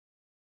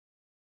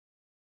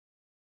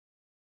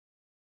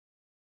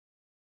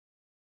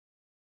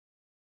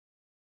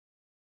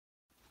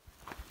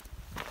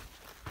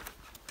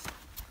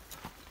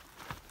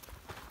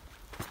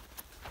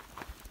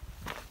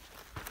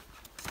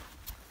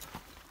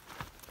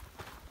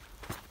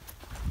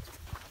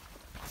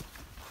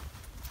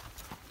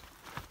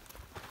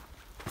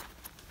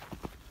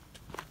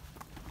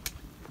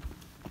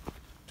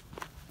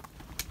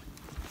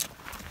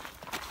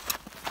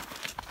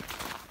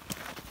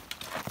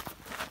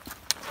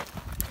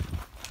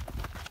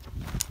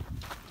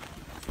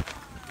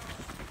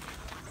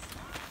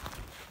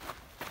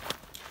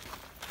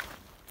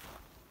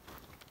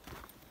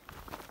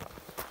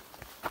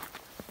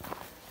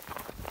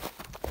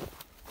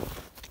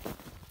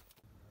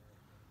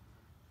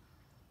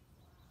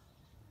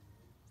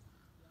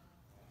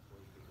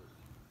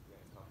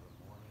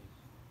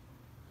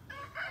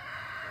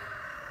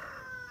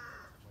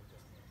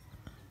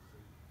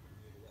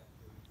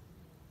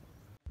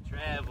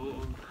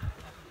traveled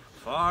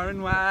far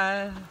and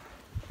wide.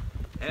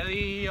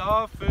 Ellie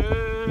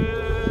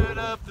offered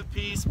up the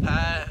peace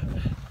pipe.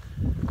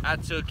 I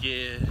took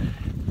it,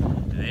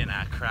 then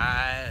I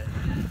cried.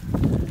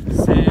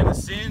 San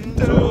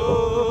Jacinto,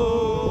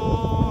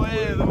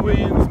 where the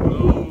winds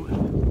blow.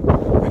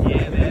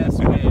 Yeah, that's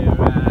where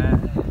I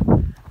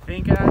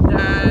think I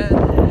died.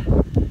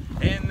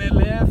 And they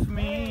left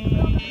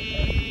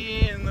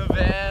me in the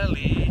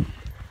valley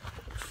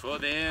for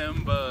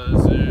them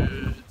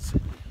buzzards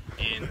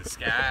in the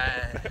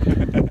sky. Might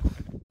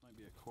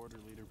be a quarter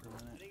liter per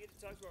minute. I didn't get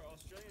to talk to our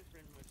Australian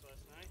friend much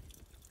last night.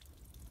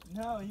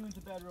 No, he went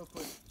to bed real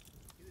quick.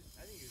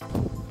 I think he was.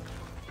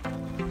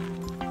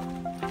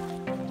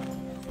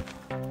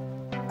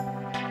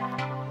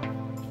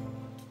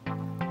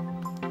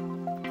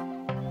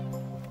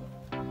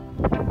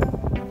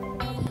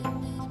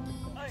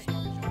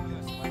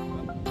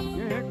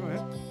 Yeah, go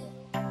ahead.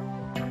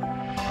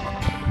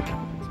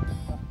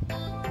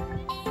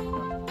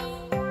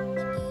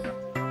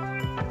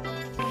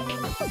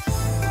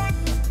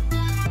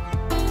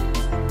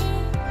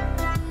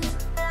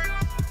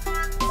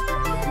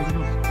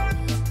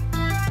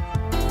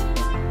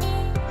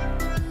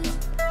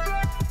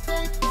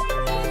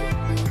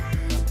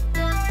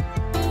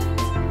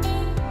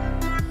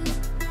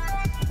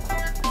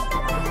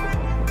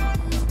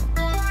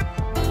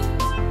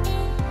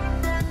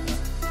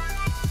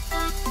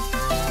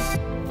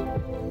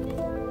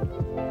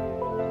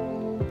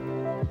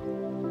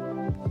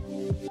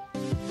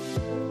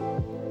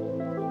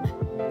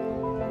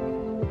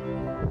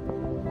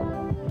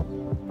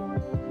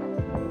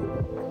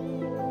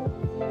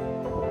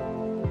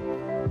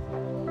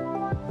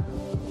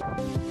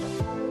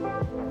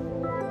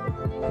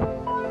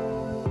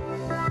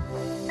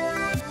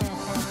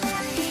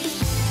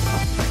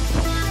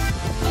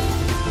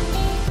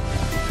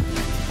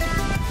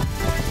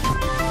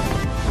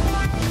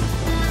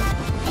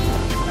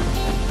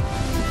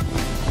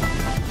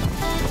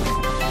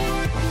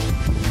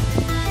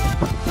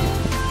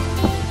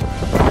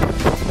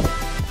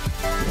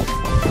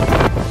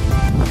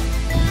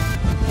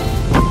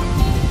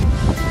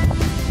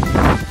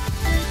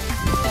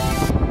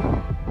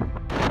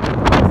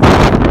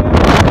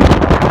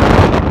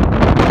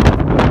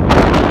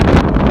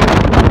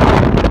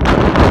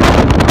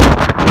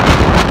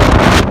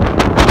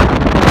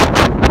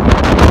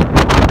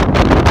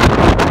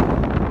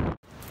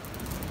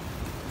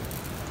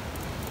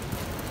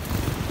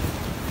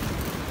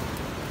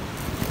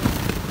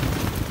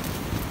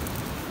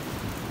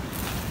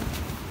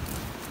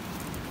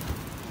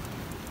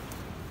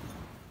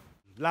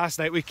 Last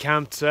night we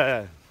camped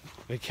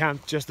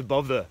just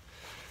above the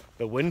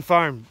wind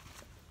farm.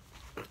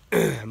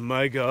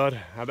 My God,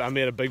 I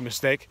made a big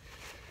mistake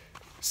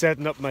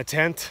setting up my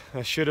tent.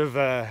 I should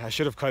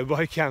have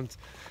cowboy camped.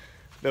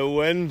 The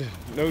wind,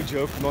 no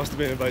joke, must have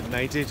been about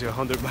 90 to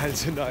 100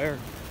 miles an hour,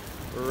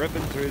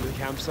 ripping through the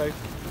campsite.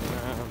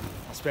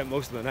 I spent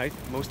most of the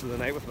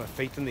night with my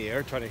feet in the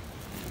air, trying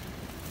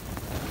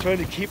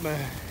to keep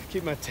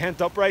my tent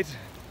upright.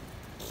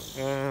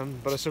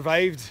 But I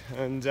survived,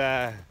 and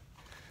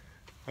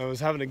I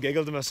was having a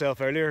giggle to myself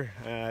earlier.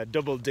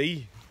 Double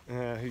D,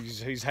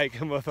 who's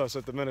hiking with us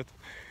at the minute,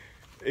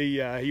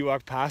 he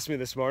walked past me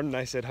this morning and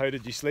I said, "How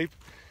did you sleep?"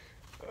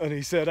 And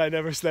he said, "I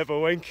never slept a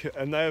wink,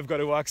 and now I've got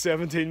to walk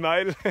 17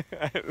 miles."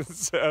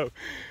 So,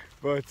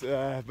 but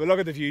look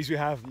at the views we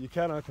have. You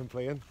cannot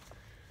complain.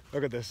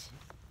 Look at this.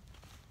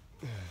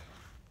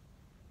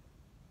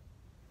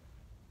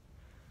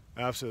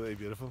 Absolutely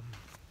beautiful.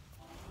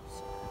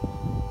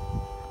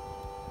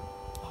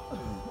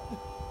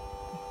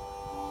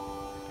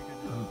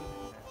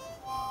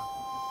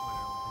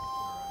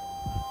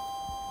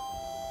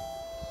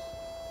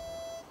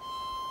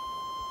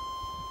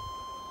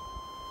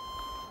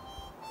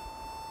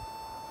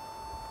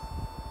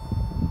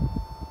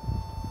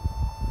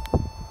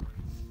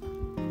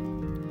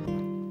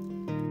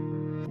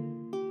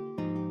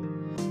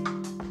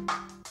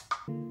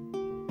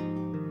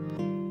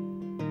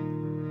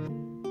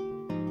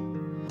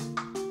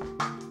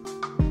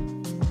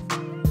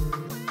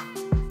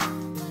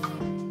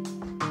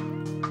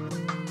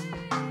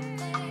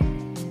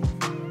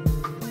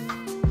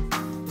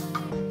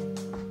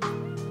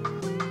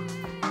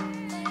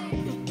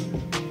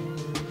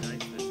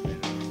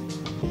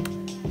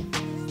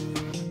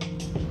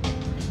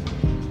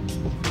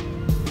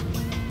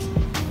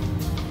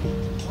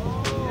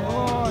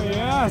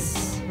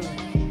 Yes!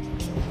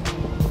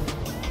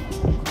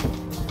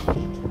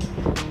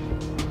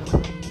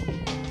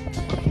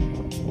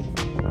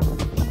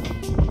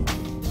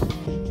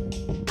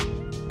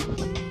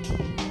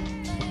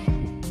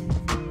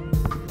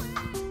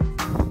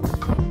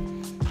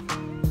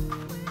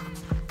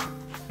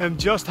 I'm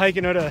just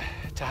hiking out of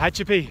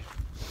Tehachapi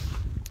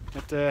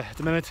at the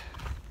minute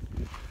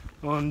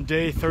on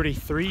day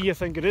 33, I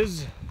think it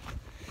is,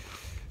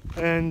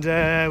 and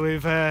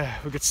we've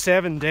got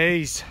 7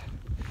 days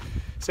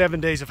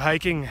of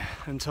hiking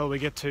until we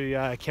get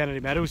to Kennedy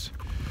Meadows,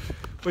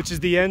 which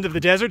is the end of the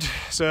desert.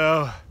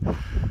 So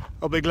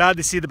I'll be glad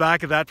to see the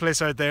back of that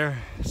place out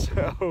there.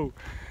 So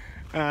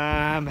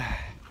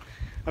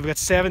I've got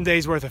 7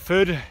 days worth of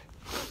food.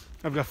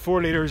 I've got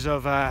 4 litres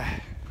of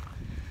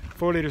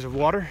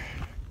water,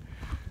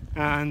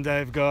 and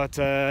I've got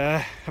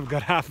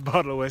half a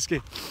bottle of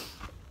whiskey.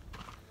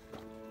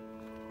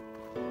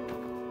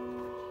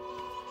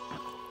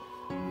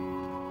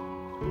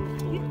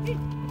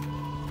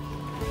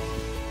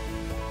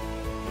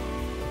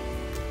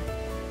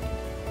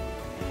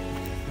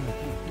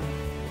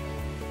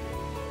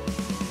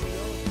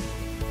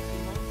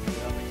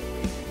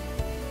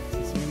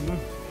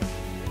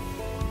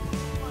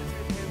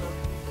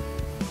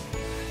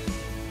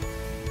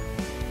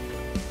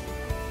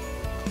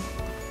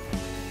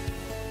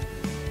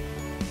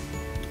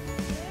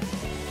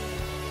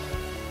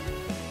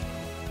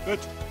 Good.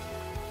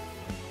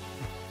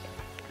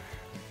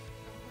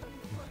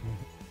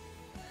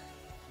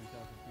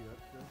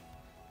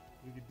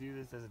 We could do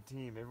this as a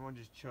team. Everyone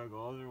just chug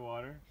all their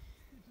water,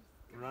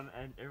 run,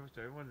 and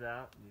everyone's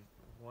out. And just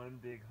one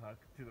big huck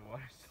to the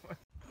water source.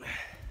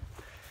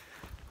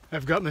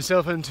 I've got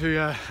myself into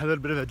a little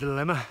bit of a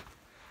dilemma.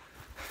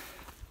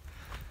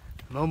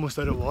 I'm almost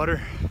out of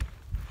water,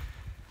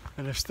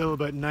 and there's still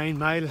about 9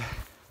 mile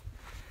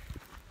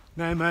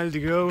to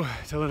go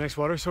till the next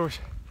water source.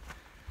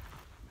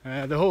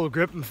 The whole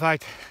group, in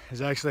fact,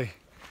 is actually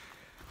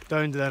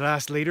down to the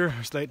last litre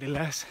or slightly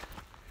less.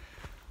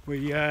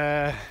 We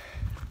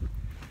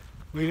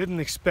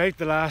didn't expect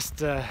the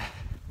last area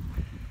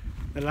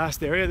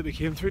that we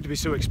came through to be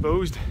so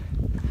exposed,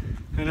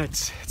 and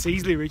it's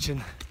easily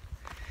reaching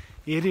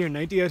 80 or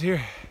 90 out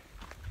here.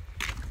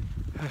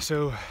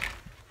 So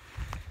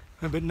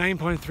about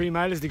 9.3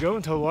 miles to go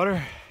until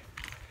water.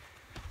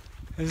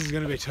 This is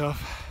going to be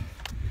tough.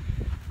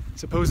 I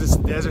suppose it's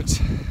the desert's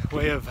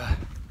way of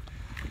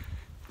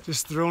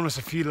just throwing us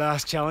a few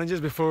last challenges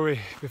before we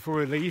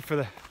leave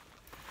for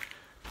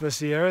the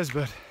Sierras,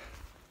 but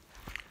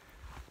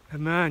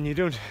man, you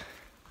don't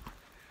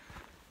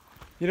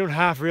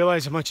half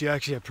realize how much you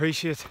actually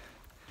appreciate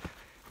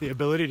the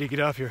ability to get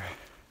off your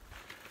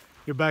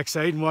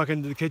backside and walk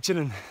into the kitchen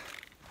and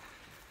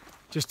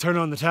just turn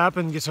on the tap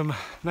and get some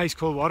nice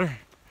cold water.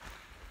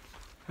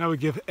 I would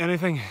give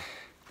anything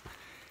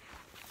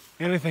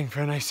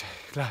for a nice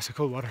glass of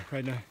cold water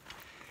right now.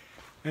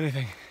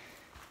 Anything.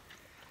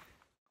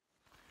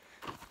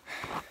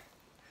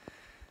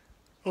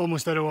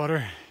 Almost out of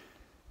water,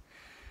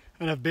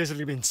 and I've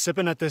basically been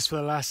sipping at this for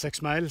the last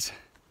 6 miles.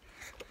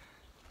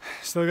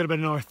 Still got about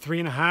another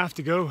 3.5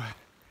 to go,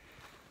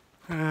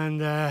 and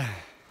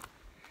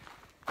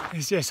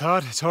it's just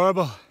hot. It's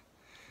horrible.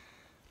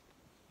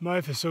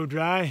 Mouth is so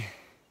dry.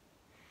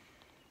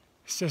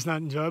 It's just not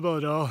enjoyable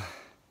at all.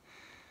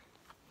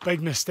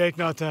 Big mistake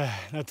not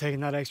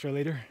taking that extra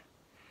litre.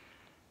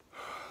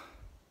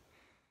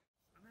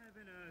 I'm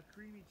having a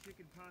creamy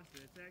chicken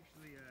pasta. It's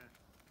actually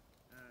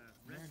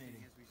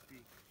resting as we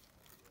speak.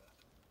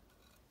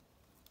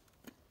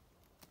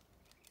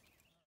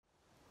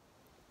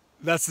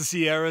 That's the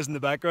Sierras in the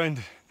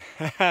background.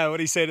 What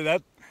do you say to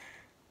that?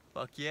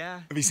 Fuck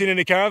yeah. Have you seen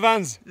any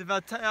caravans? No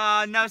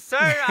sir,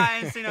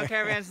 I ain't seen no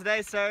caravans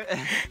today, sir.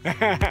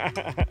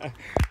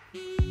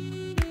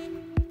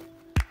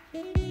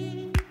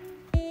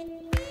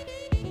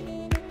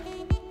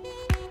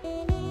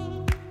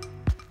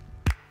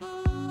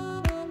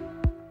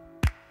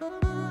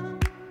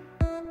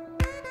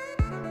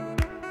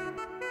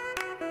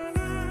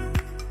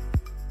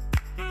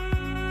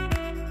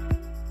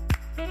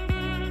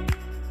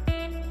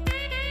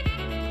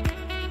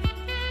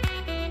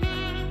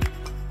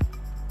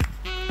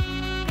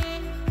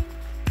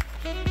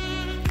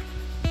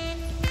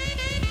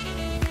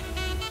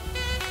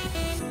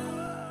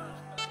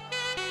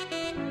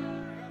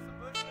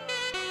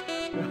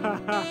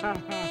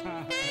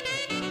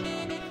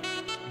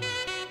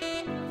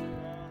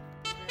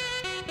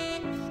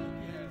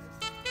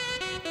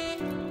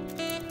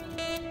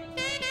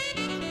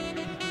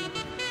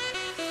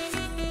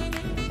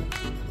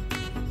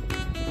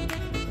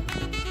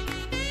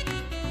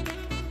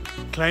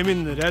 Climbing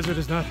in the desert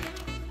is not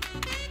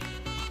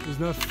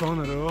fun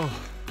at all.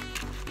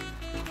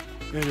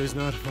 It is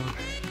not fun.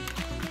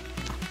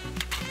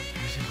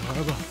 This is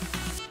horrible.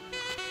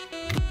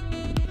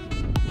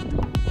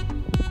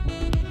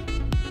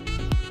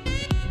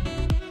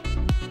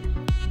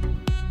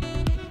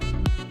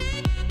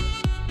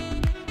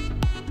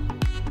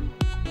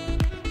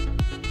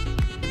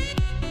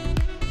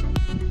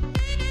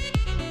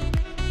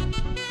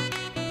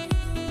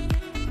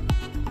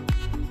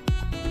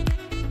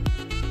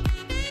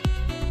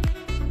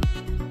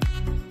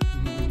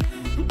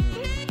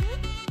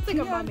 Like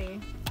a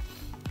mummy.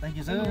 Thank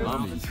you, sir.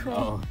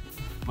 Oh.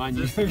 Mine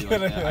used to be like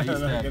that. I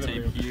used to have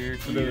tape here,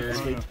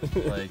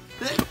 like,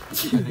 I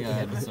think I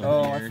had some here.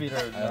 My feet are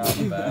on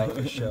the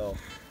back. Shell.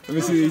 Let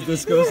me see these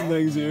disgusting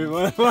things here.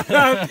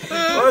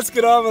 Let's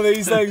get on with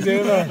these things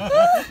here, man.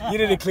 You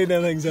need to clean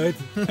them things out.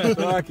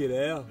 Fucking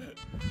hell.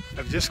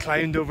 I've just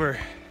climbed over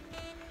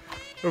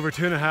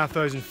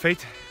 2,500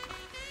 feet.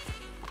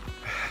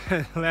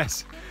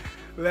 less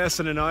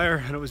than an hour,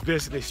 and it was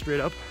basically straight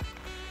up.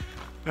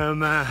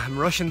 I'm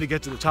rushing to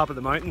get to the top of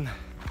the mountain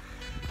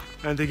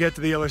and to get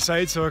to the other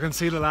side so I can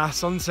see the last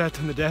sunset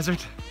in the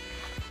desert.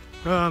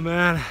 Oh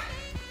man,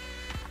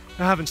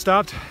 I haven't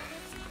stopped.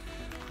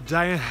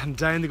 I'm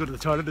dying to go to the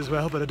toilet as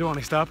well, but I don't want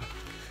to stop.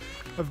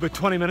 I've about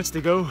 20 minutes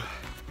to go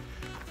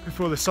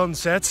before the sun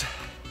sets.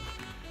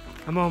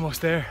 I'm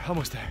almost there,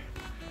 almost there,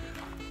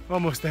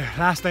 almost there.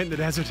 Last night in the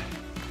desert,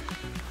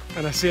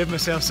 and I saved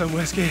myself some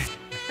whiskey.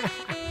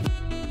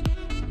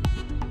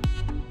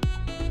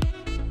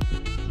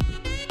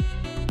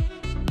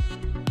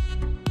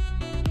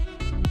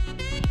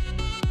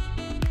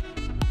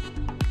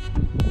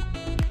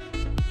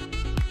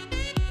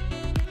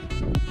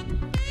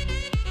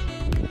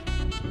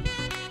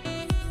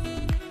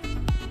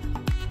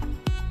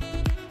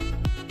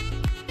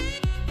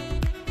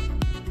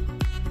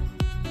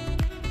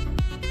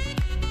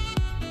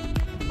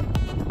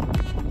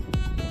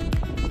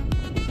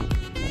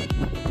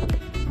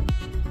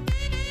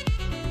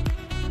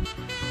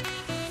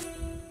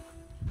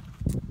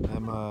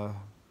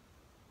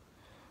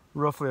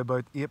 Roughly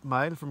about 8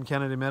 miles from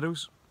Kennedy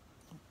Meadows,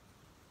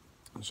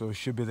 so I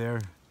should be there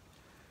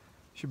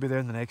in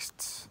the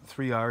next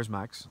 3 hours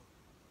max.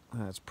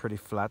 It's pretty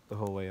flat the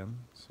whole way in,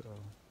 so.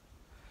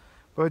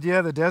 But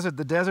yeah, the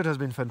desert has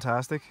been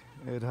fantastic.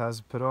 It has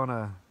put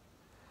on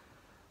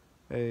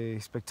a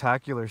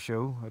spectacular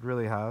show. It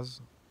really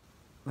has.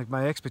 Like,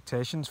 my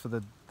expectations for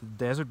the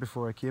desert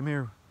before I came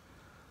here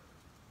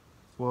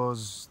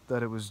was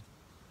that it was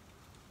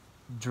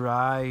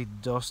dry,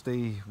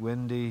 dusty,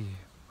 windy,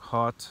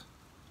 hot,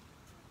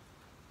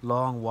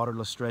 long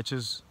waterless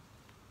stretches.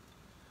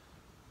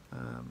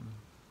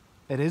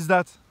 It is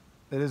that.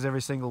 It is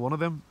every single one of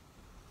them.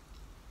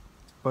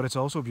 But it's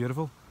also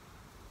beautiful.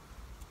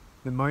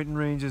 The mountain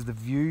ranges, the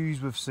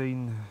views we've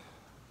seen,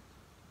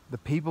 the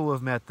people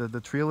we've met,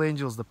 the trail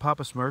angels, the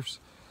Papa Smurfs,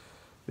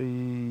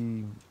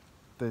 the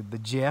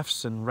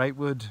Jeffs and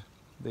Wrightwood,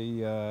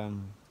 the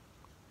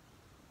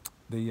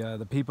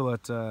people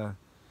at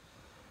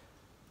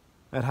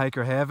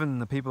Hiker Heaven,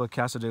 the people at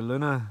Casa de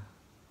Luna.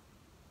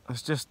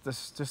 It's just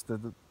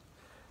the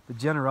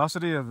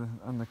generosity of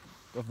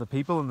the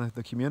people and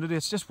the community.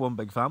 It's just one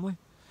big family.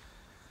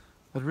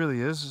 It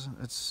really is.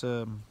 It's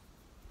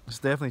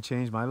definitely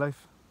changed my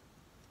life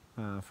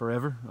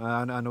forever.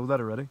 I know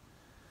that already.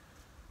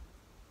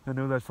 I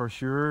know that for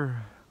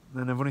sure.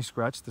 And I've only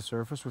scratched the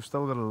surface. We've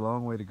still got a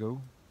long way to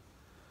go.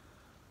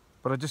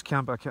 But I just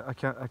can't. I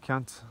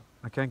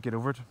can't get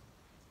over it.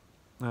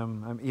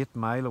 I'm 8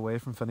 miles away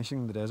from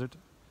finishing the desert.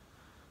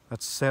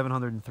 That's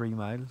 703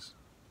 miles.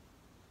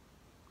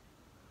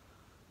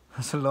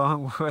 That's a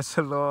long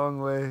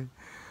way.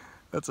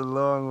 That's a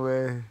long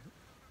way.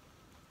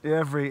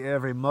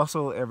 Every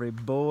muscle, every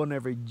bone,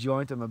 every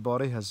joint in my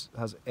body has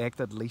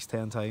ached at least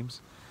 10 times.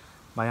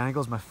 My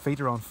ankles, my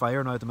feet are on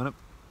fire now at the minute.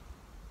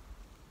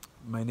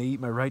 My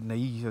right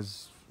knee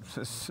is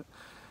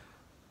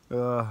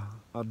I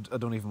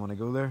don't even want to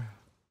go there.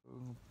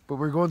 But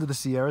we're going to the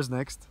Sierras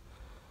next.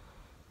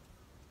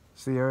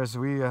 Sierras,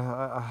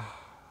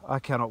 I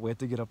cannot wait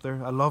to get up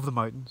there. I love the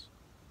mountains.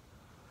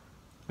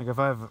 Like, if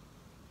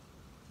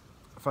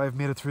I've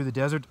made it through the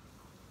desert,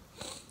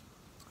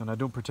 and I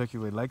don't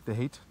particularly like the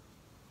heat,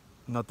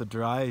 not the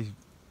dry,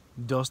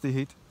 dusty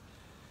heat,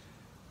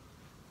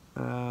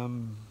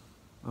 I'm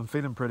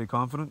feeling pretty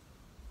confident.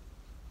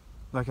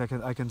 Like,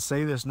 I can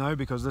say this now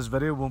because this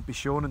video won't be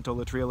shown until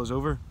the trail is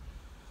over.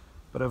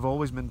 But I've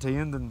always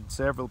maintained, and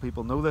several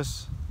people know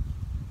this,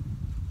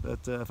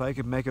 that if I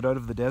could make it out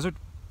of the desert,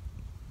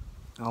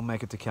 I'll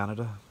make it to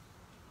Canada.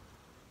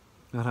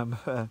 And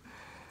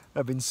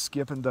I've been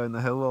skipping down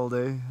the hill all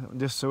day. I'm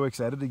just so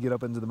excited to get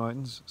up into the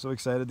mountains, so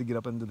excited to get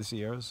up into the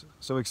Sierras,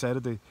 so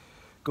excited to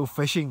go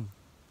fishing.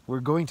 We're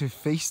going to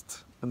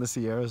feast in the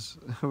Sierras.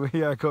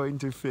 We are going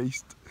to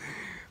feast.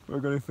 We're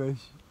going to fish.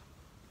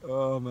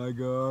 Oh my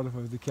God, if I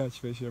have to catch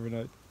fish every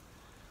night.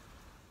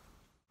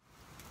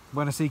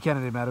 When I see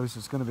Kennedy Meadows,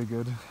 it's going to be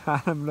good.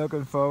 I'm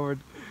looking forward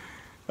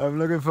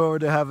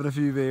to having a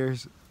few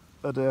beers.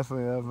 I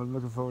definitely am. I'm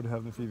looking forward to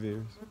having a few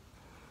beers.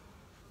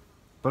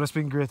 But it's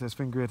been great. It's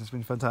been great. It's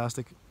been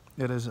fantastic.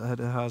 It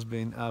has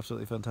been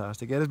absolutely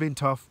fantastic. It has been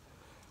tough.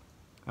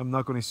 I'm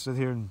not going to sit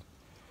here and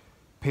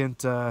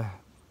paint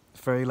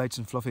fairy lights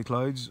and fluffy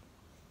clouds.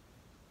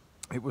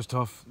 It was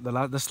tough.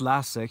 This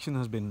last section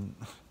has been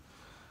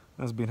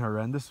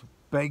horrendous.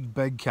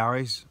 Big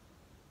carries.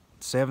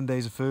 7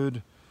 days of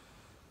food.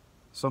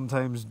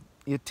 Sometimes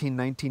 18,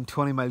 19,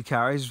 20 mile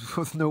carries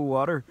with no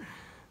water.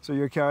 So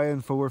you're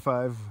carrying 4 or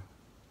 5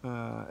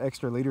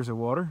 extra litres of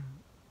water,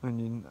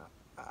 and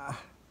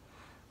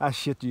I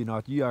shit you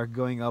not, you are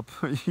going up,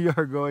 you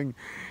are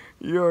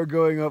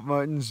going up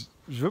mountains,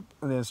 and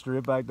then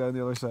straight back down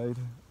the other side,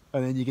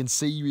 and then you can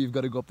see you've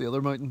got to go up the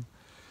other mountain.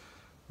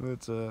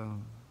 But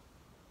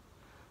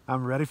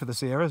I'm ready for the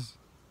Sierras.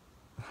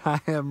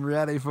 I am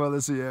ready for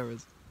the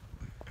Sierras.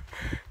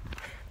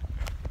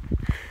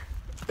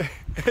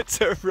 It's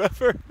a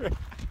river.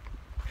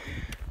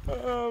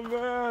 Oh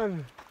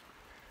man.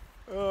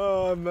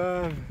 Oh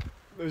man.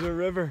 There's a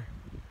river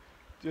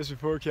just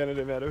before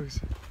Kennedy Meadows.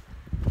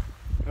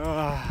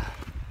 I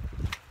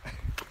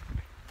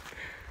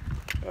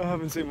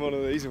haven't seen one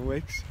of these in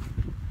weeks.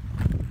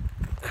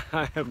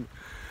 I am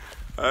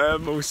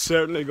most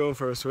certainly going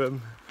for a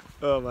swim.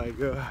 Oh my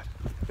god.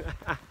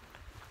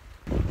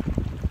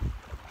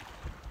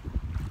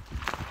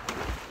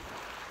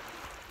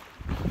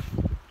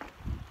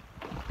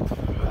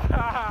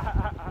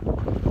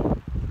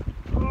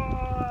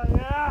 Oh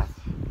yes!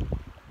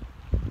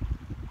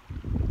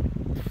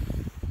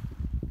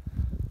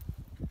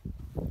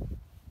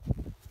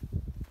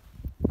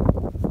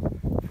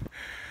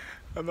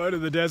 I'm out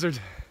of the desert.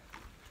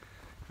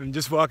 I'm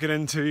just walking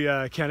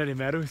into Kennedy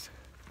Meadows.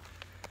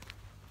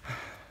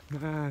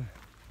 Man,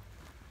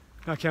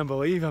 I can't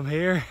believe I'm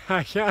here.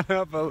 I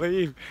cannot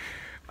believe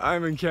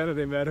I'm in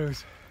Kennedy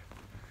Meadows.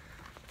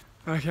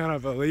 I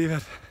cannot believe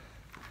it.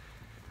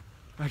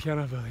 I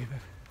cannot believe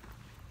it.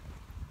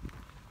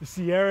 The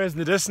Sierras in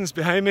the distance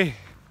behind me.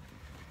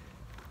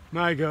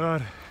 My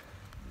God.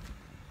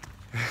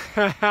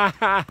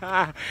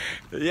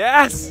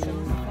 Yes!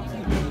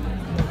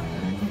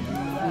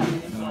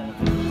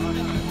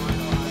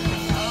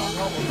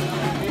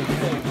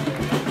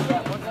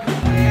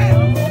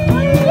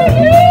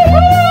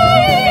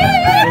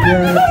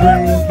 Your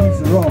train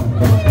keeps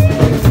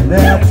rolling.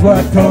 That's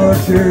what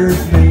tortures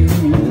me.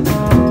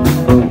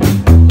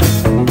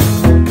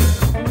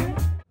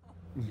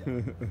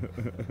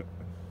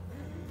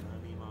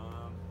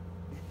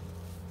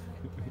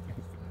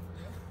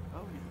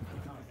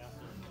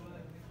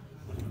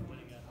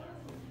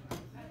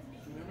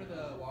 Remember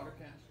the water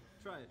can?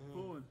 Try it.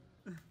 Pull one.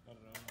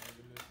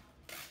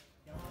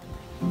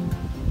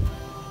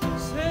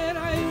 Said I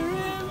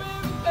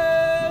remember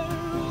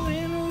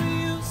when we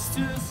used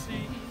to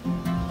sing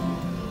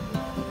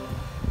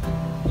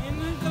in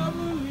the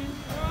government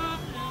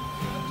garden.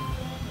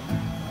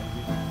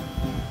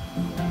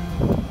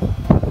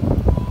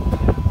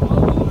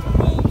 All the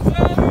folks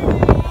that I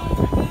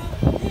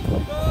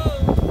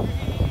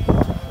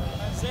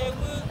said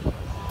we'll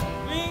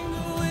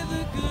mingle with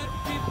the good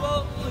people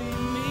we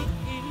meet.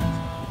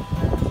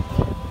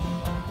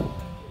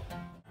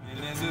 And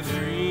there's a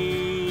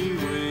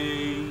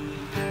freeway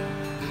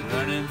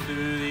running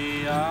through the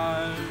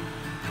yard,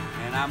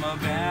 and I'm a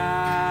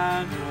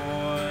bad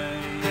boy,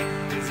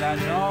 'cause I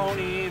don't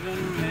even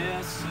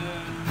miss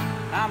her.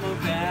 I'm a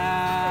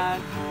bad